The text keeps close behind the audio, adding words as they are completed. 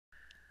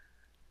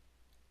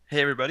Hey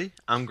everybody,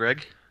 I'm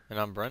Greg, And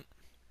I'm Brent.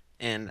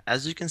 and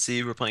as you can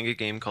see, we're playing a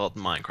game called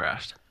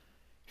Minecraft.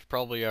 You've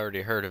probably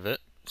already heard of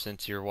it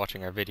since you're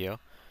watching our video.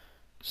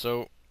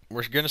 So,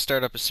 we're going to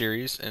start up a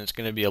series, and it's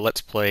going to be a Let's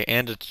Play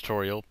and a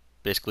tutorial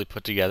basically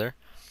put together.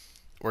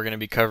 We're going to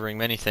be covering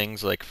many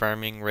things like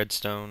farming,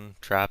 redstone,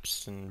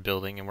 traps, and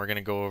building, and we're going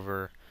to go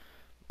over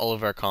all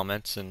of our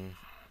comments, and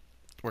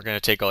we're going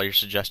to take all your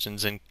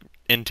suggestions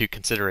into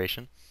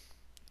consideration,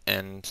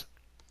 and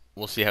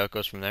we'll see how it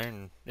goes from there,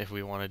 and if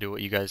we want to do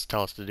what you guys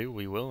tell us to do,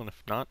 we will, and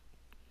if not,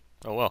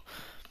 oh well.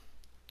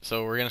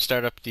 So, we're going to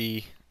start up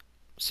the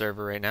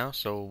server right now,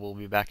 so we'll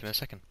be back in a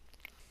second.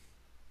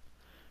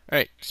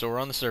 Alright, so we're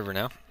on the server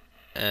now,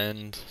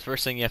 and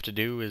first thing you have to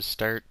do is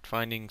start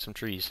finding some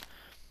trees.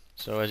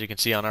 So as you can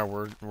see on our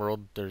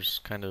world, there's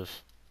kind of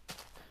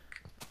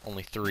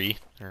only three,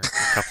 or a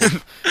couple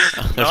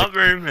of, Not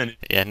very many.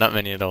 yeah, not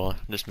many at all,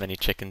 just many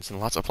chickens and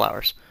lots of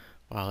flowers.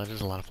 Wow, that is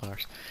a lot of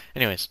flowers.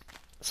 Anyways,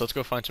 so let's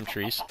go find some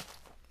trees.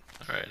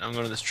 Alright, I'm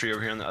going to this tree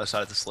over here on the other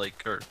side of this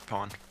lake, or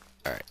pond.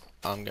 Alright,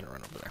 I'm gonna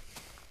run over there.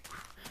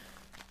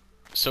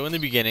 So in the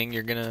beginning,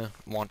 you're gonna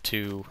want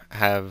to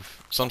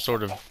have some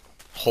sort of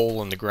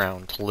hole in the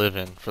ground to live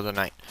in for the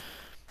night.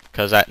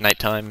 Because at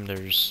nighttime,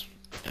 there's,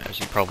 as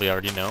you probably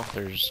already know,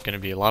 there's going to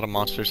be a lot of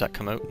monsters that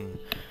come out and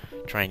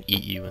try and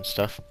eat you and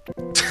stuff.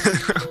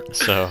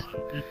 So,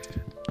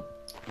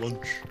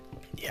 Lunch.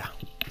 yeah.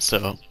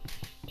 So,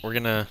 we're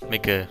going to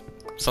make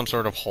some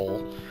sort of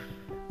hole.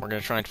 We're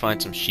going to try and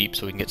find some sheep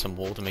so we can get some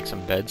wool to make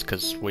some beds,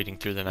 because waiting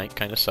through the night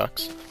kind of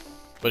sucks.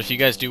 But if you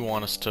guys do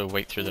want us to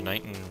wait through the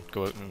night and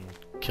go out and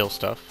kill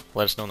stuff,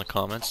 let us know in the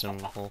comments and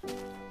we'll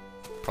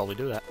probably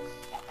do that.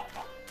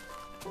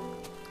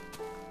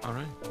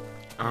 Alright.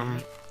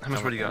 Alright. How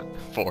much wood do you got?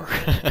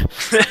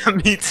 4.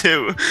 Me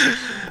too.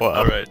 Wow,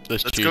 Alright,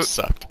 those let's go. trees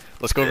sucked.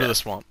 Let's go over to Yeah, the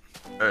swamp.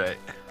 alright.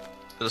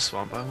 There's a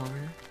swamp biome over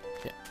here?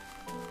 Yeah.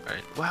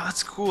 Alright. Wow,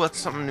 that's cool. That's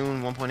something new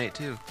in 1.8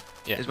 too.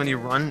 Yeah. Is when you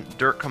run,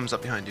 dirt comes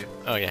up behind you.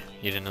 Oh yeah,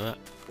 you didn't know that?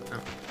 No.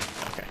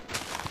 Okay.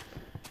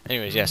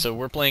 Anyways, yeah, so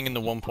we're playing in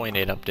the 1.8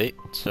 update,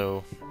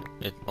 so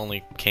it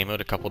only came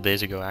out a couple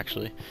days ago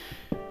actually.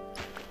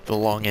 The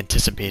long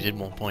anticipated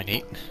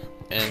 1.8.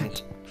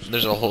 And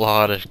there's a whole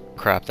lot of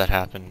crap that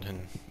happened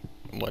and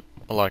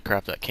a lot of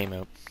crap that came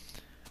out.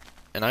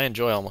 And I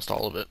enjoy almost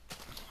all of it.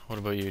 What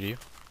about you, do you?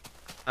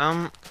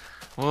 Um,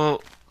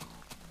 well,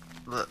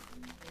 the,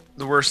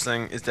 the worst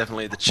thing is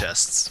definitely the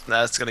chests.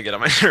 That's gonna get on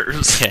my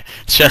nerves. Yeah,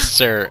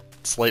 chests are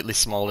slightly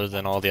smaller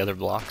than all the other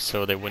blocks,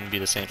 so they wouldn't be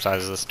the same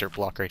size as this dirt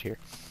block right here.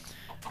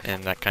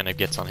 And that kind of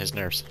gets on his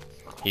nerves.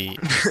 He,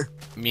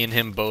 me and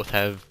him both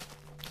have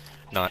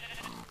not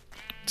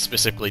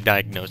specifically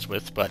diagnosed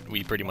with, but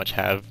we pretty much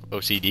have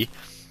OCD.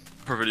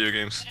 For video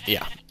games.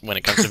 Yeah, when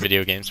it comes to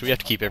video games, we have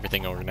to keep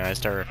everything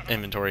organized. Our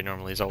inventory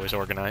normally is always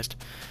organized.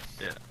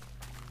 Yeah.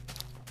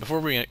 Before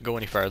we go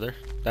any farther,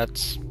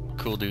 that's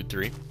Cool Dude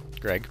 3,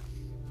 Greg.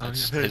 Oh,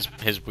 That's yeah.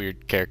 his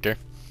weird character.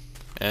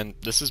 And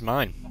this is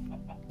mine,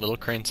 Little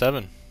Crane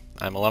 7.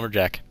 I'm a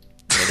lumberjack.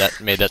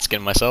 Made that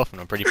skin myself, and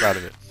I'm pretty proud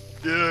of it.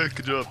 Yeah,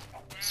 good job.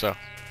 So,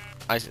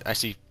 I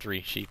see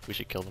 3 sheep. We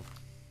should kill them.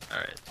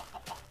 Alright.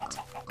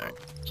 Alright,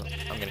 so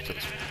I'm gonna kill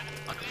this one.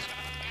 I'll kill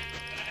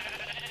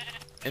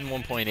this In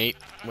 1.8,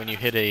 when you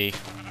hit a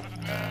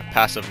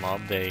passive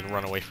mob, they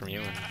run away from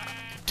you in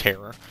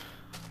terror,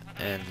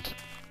 and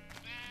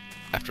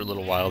after a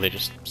little while, they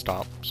just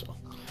stop. So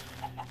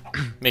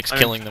makes one. I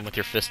mean, killing them with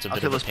your fist a I'll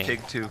bit kill of a this pain.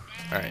 pig too.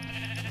 All right.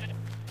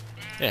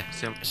 Yeah.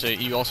 See, So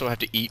you also have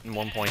to eat in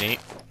 1.8.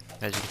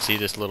 As you can see,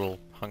 this little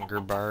hunger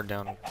bar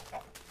down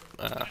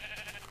uh,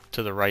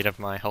 to the right of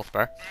my health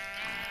bar.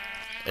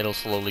 It'll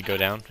slowly go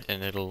down,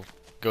 and it'll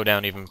go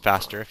down even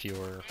faster if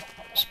you're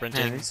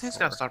sprinting. man, these things or-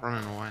 gotta stop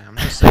running away. I'm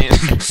just saying.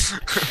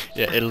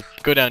 Yeah, it'll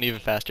go down even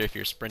faster if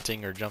you're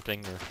sprinting or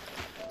jumping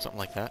or something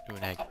like that. Ooh,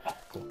 an egg.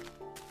 Cool.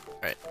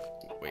 Alright,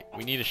 wait,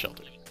 we need a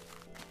shelter.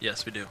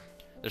 Yes, we do.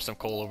 There's some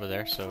coal over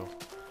there, so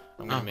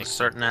I'm Oh, gonna make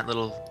starting that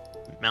little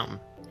mountain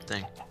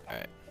thing.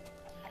 Alright,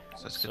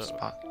 So that's a good so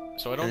spot.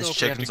 so I don't And know this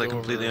if we have to chicken's like go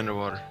completely over...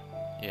 underwater.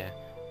 Yeah.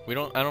 I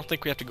don't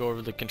think we have to go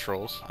over the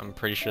controls. I'm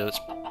pretty sure that's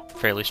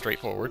fairly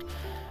straightforward.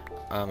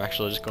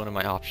 Actually, I'll just go into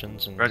my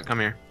options and... Brent, come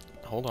here.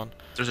 Hold on.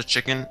 There's a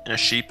chicken and a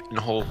sheep in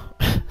a hole.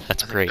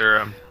 That's I think great.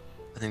 I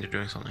think they're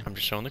doing something. I'm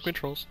just showing the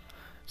controls.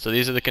 So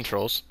these are the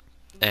controls,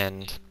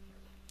 and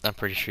I'm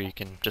pretty sure you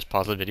can just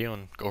pause the video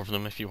and go over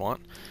them if you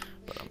want,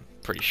 but I'm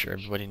pretty sure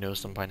everybody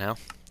knows them by now.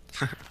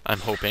 I'm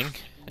hoping.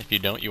 If you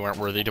don't, you aren't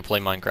worthy to play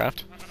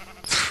Minecraft.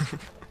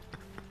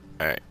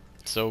 Alright,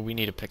 so we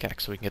need a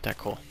pickaxe so we can get that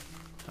coal.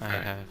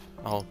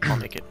 I'll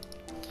make it.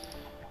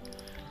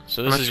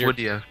 So How this much is your... wood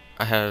do you have?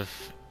 I have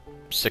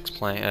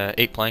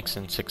 8 planks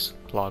and 6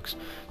 logs.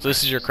 So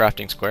this is your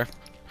crafting square.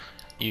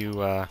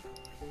 You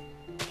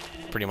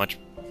pretty much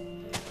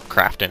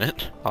craft in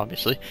it,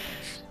 obviously.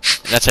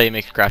 And that's how you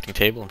make a crafting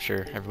table. I'm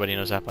sure everybody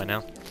knows that by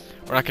now.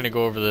 We're not going to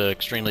go over the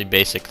extremely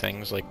basic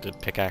things like the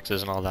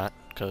pickaxes and all that,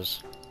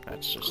 because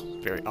that's just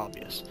very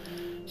obvious.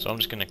 So I'm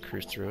just going to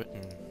cruise through it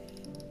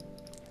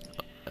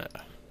and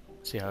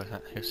see how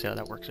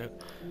that works out.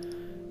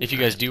 If you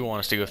guys do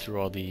want us to go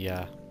through all the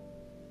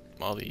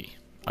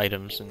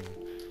items and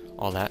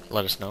all that,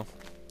 let us know.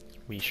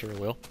 We sure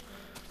will.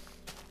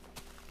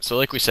 So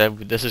like we said,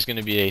 this is going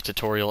to be a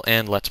tutorial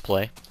and let's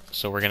play.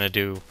 So we're going to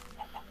do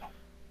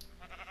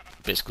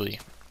basically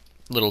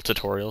little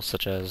tutorials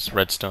such as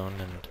redstone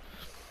and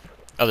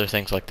other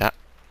things like that.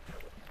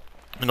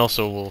 And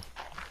also we'll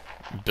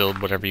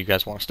build whatever you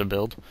guys want us to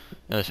build,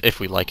 if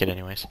we like it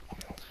anyways.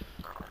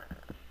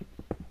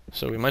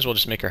 So we might as well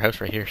just make our house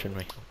right here, shouldn't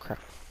we? Oh crap.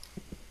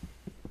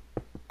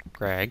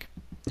 Greg.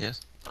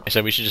 Yes. I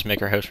said we should just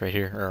make our house right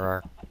here, or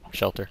our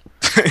shelter.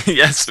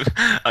 Yes.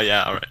 Oh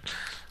yeah. All right.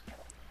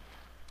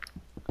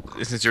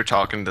 Since you're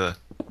talking to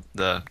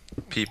the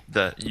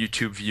the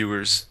YouTube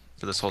viewers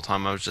for this whole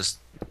time, I was just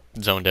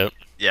Zoned out.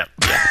 yeah.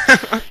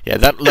 Yeah,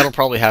 that'll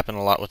probably happen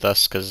a lot with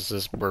us,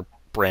 because we're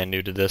brand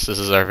new to this. This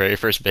is our very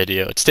first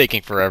video. It's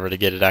taking forever to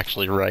get it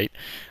actually right.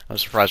 I'm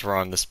surprised we're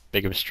on this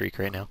big of a streak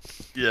right now.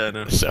 Yeah, I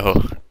know.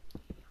 So,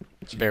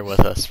 bear with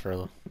us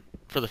for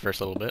the first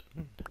little bit.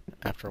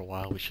 After a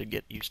while, we should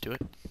get used to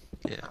it.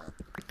 Yeah.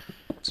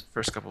 It's the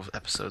first couple of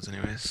episodes,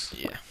 anyways.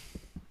 Yeah.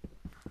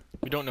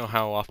 We don't know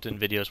how often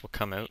videos will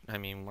come out. I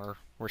mean,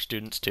 we're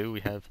students too. We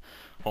have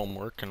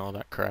homework and all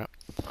that crap.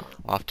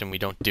 Often we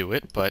don't do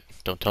it, but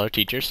don't tell our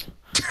teachers.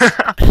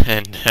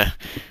 And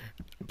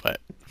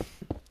but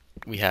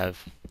we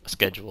have a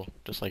schedule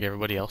just like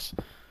everybody else.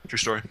 True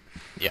story.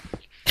 Yeah.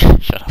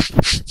 Shut up.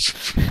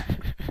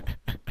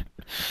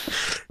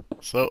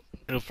 So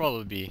it'll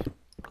probably be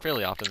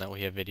fairly often that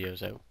we have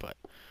videos out, but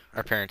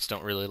our parents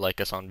don't really like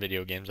us on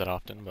video games that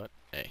often. But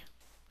hey,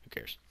 who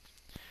cares?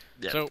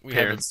 Yeah. So we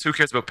parents. Who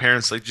cares about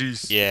parents? Like,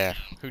 jeez. Yeah,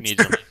 who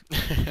needs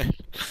them?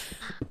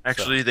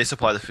 Actually, So, they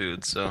supply the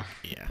food, so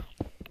yeah,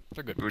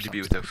 they're good. where would for you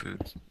be something. without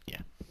food?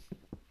 Yeah.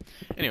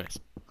 Anyways,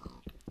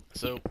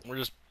 so we're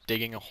just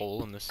digging a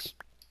hole in this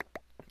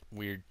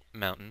weird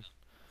mountain,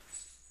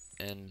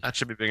 and That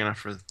should be big enough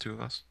for the two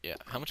of us. yeah,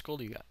 how much gold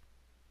do you got?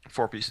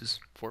 4 pieces.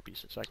 4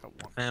 pieces. I got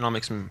 1. And I'll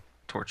make some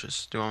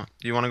torches. Do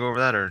you want to go over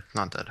that, or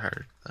not that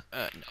hard?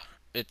 No,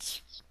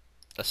 it's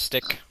a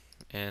stick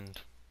and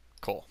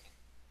coal.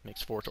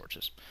 Makes 4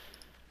 torches.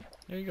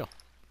 There you go.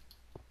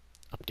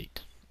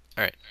 Update.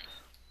 Alright.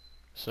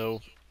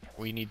 So,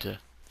 we need to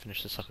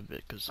finish this up a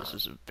bit, because this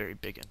is a very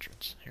big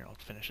entrance. Here, I'll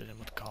finish it in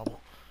with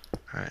cobble.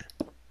 Alright.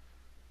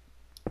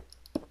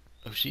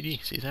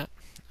 OCD, see that?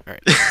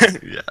 Alright.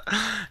 Yeah.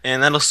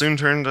 And that'll soon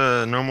turn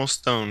to normal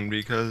stone,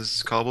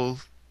 because cobble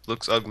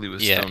looks ugly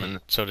with Yeah,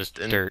 stone. so does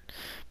dirt.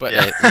 But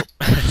yeah.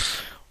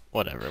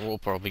 whatever, we'll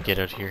probably get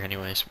out here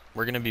anyways.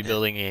 We're going to be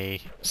building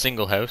a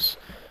single house.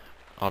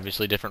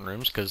 Obviously different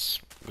rooms, because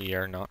we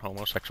are not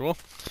homosexual.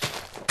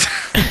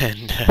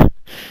 And,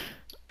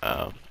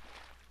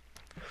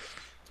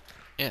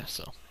 yeah,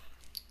 so.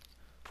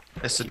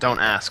 I said don't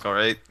ask,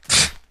 alright?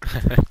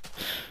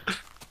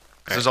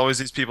 There's always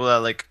these people that,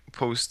 like,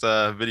 post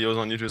videos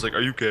on YouTube, it's like,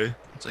 are you gay?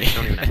 It's like,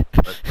 don't even ask,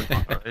 but we're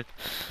not, alright?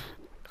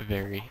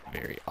 Very,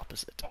 very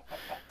opposite.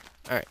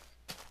 Alright.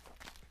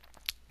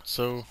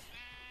 So,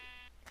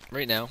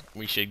 right now,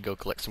 we should go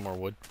collect some more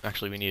wood.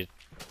 Actually, we need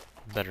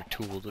a better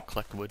tool to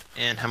collect wood.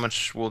 And how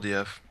much wool do you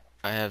have?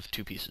 I have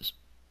 2 pieces.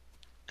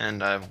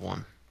 And I have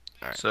 1.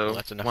 Alright, So, well,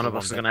 that's enough one for of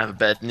us is bed. gonna have a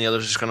bed, and the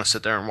other's just gonna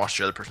sit there and watch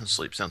the other person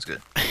sleep. Sounds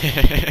good.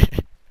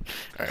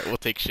 Alright, we'll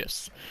take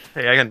shifts.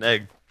 Hey, I got an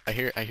egg. I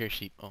hear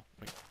sheep. Oh,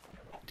 wait.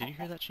 Did you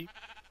hear that sheep?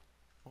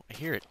 Oh, I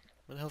hear it.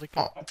 Where the hell did it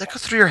go? Oh, did that go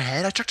through your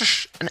head? I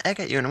chucked an egg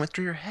at you and it went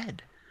through your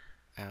head.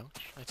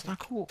 Ouch. That's not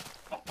cool.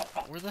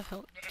 Where the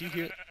hell do you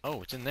hear it?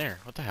 Oh, it's in there.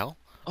 What the hell?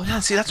 Oh yeah,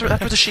 see, that's where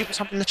the sheep was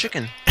humping the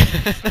chicken.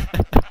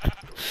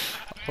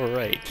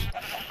 Alright.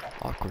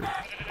 Awkward.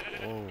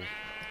 Whoa.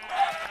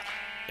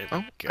 There we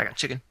Oh, go. I got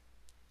chicken.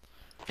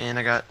 And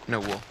I got no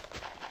wool.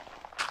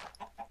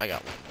 I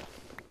got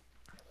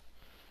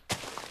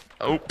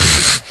Oh.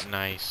 one.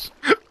 Nice.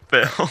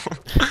 Fail.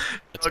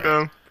 That's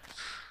Welcome.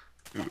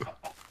 Ooh.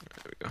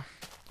 There we go.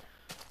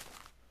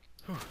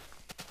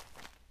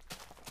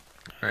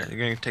 Alright, you're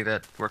gonna take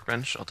that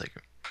workbench? I'll take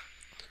it.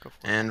 Go for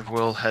it. And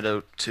we'll head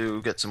out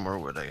to get some more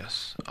wood, I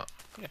guess.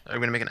 Yeah. Are we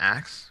gonna make an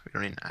axe? We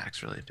don't need an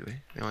axe, really, do we?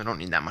 We only don't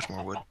need that much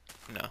more wood.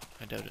 No,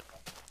 I doubt it.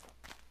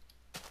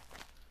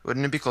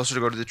 Wouldn't it be closer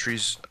to go to the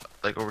trees,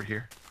 like, over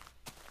here?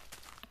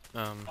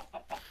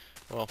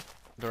 Well,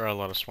 there are a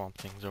lot of swamp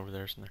things over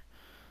there, isn't there?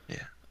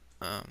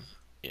 Yeah.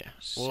 Yeah.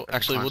 So Well, I can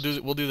actually,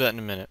 climb. we'll do that in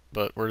a minute,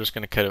 but we're just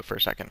gonna cut out for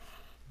a second.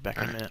 Back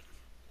in a Alright. minute.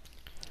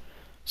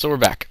 So we're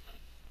back.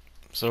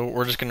 So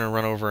we're just gonna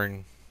run over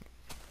and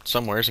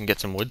somewheres and get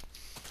some wood.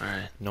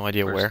 Alright. No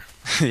idea where.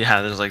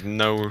 Yeah, there's like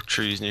no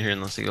trees near here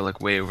unless you go like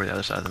way over the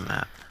other side of the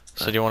map.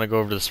 So do you want to go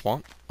over to the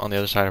swamp on the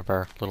other side of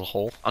our little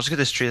hole? I'll just get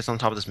this tree that's on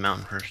top of this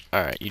mountain first.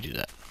 Alright, you do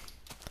that.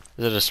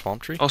 Is it a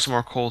swamp tree? Oh, some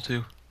more coal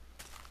too.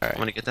 Alright.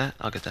 Want to get that?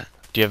 I'll get that.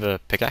 Do you have a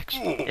pickaxe?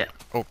 Yeah.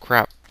 Oh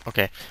crap.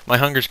 Okay. My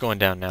hunger's going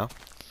down now.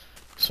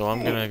 So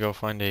I'm gonna go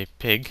find a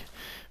pig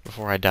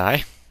before I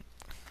die.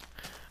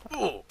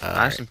 I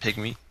have some pig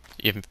meat.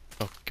 You have,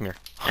 oh, come here.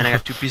 And I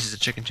got 2 pieces of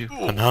chicken too.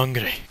 I'm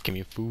hungry. Give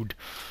me food.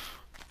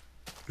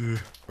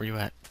 Where you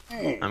at?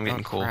 I'm Oh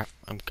getting coal. crap!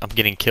 I'm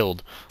getting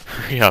killed.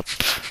 Hurry up.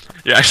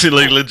 You're actually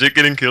like legit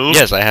getting killed?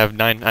 Yes, I have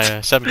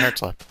 7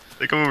 hearts left.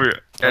 They come over here.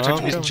 Yeah, I took I'm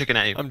some decent coming. chicken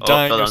at you. I'm Oh,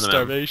 dying fell of down the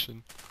mountain.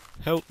 starvation.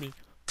 Help me.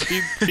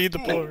 Feed the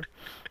poor.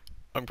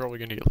 I'm probably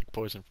gonna get like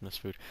poison from this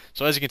food.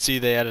 So as you can see,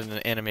 they added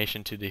an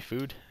animation to the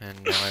food,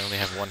 and now I only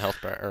have one health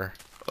bar or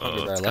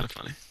hunger Oh, bar that's kind of left.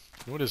 funny.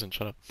 No, it isn't.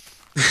 Shut up.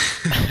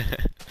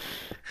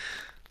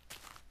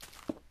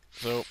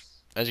 So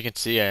as you can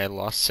see, I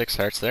lost 6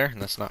 hearts there,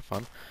 and that's not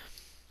fun.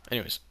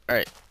 Anyways, all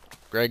right,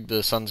 Greg,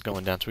 the sun's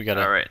going down, so we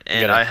gotta. Alright, We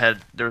and gotta.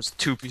 there was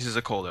 2 pieces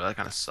of coal there. That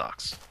kind of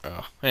sucks.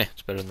 Oh, hey,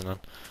 it's better than none.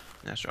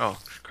 Yeah, sure. Oh,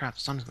 crap,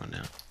 the sun's going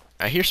down.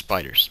 I hear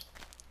spiders,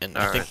 and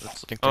I Alright,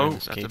 think they're in oh,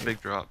 this that's cave. a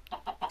big drop.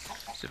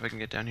 See if I can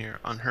get down here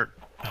unhurt.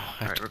 Oh, I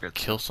have Alright, to we're good.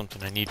 kill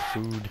something. I need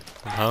food.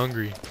 I'm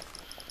hungry.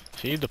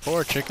 Feed the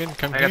poor chicken.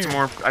 Come I here. got some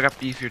more. I got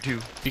beef here too.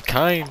 Be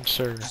kind,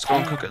 sir. Let's go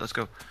and cook it. Let's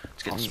go.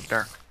 It's getting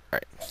dark.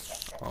 Alright.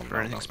 Or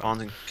anything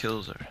spawns and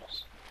kills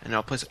us. And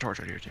I'll place a torch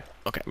right here too.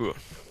 Okay. Ooh.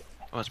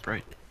 Oh, it's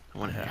bright. I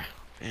want it Yeah.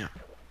 here.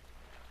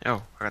 Damn.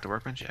 Oh, I got the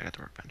workbench? Yeah, I got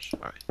the workbench.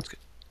 Alright, that's good.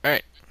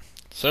 Alright.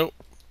 So,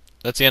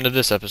 that's the end of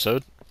this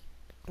episode.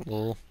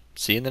 We'll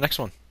see you in the next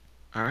one.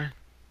 Alright.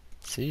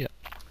 See ya.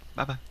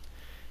 Bye bye.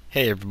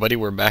 Hey everybody,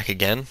 we're back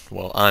again.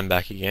 Well, I'm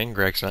back again.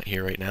 Greg's not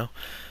here right now.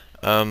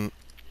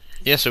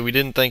 Yeah, so we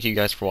didn't thank you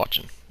guys for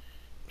watching.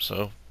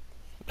 So,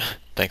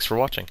 thanks for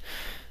watching.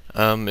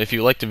 If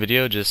you liked the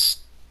video, just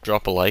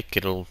drop a like.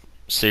 It'll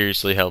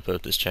seriously help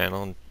out this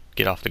channel and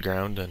get off the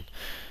ground, and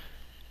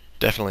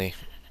definitely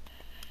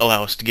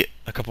allow us to get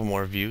a couple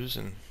more views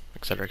and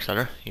etc.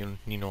 etc. You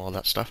know all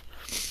that stuff.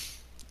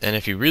 And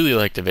if you really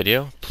like the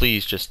video,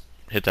 please just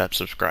hit that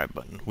subscribe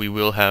button. We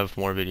will have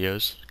more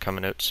videos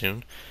coming out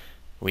soon.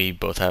 We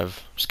both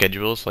have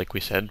schedules, like we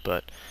said,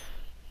 but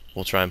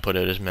we'll try and put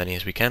out as many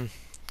as we can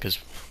because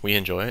we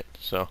enjoy it.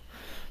 So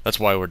that's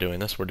why we're doing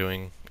this. We're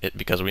doing it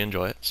because we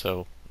enjoy it.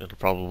 So it'll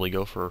probably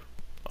go for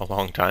a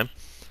long time.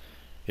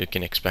 You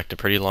can expect a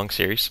pretty long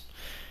series.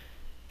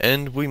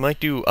 And we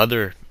might do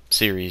other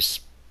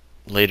series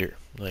later,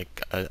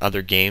 like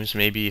other games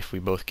maybe if we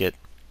both get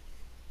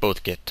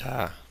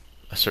a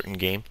certain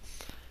game.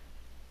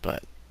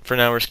 But for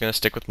now we're just gonna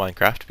stick with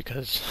Minecraft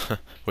because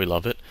we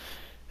love it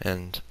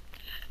and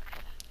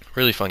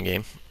really fun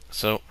game.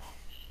 So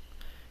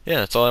yeah,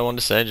 that's all I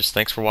wanted to say. Just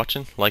thanks for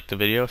watching. Like the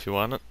video if you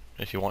want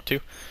to,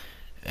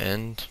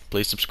 and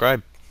please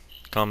subscribe.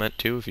 Comment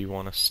too if you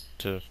want us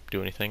to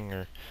do anything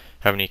or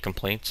have any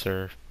complaints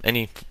or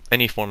any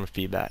form of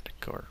feedback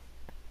or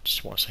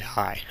just want to say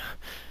hi.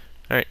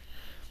 Alright,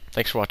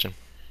 thanks for watching.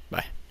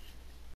 Bye.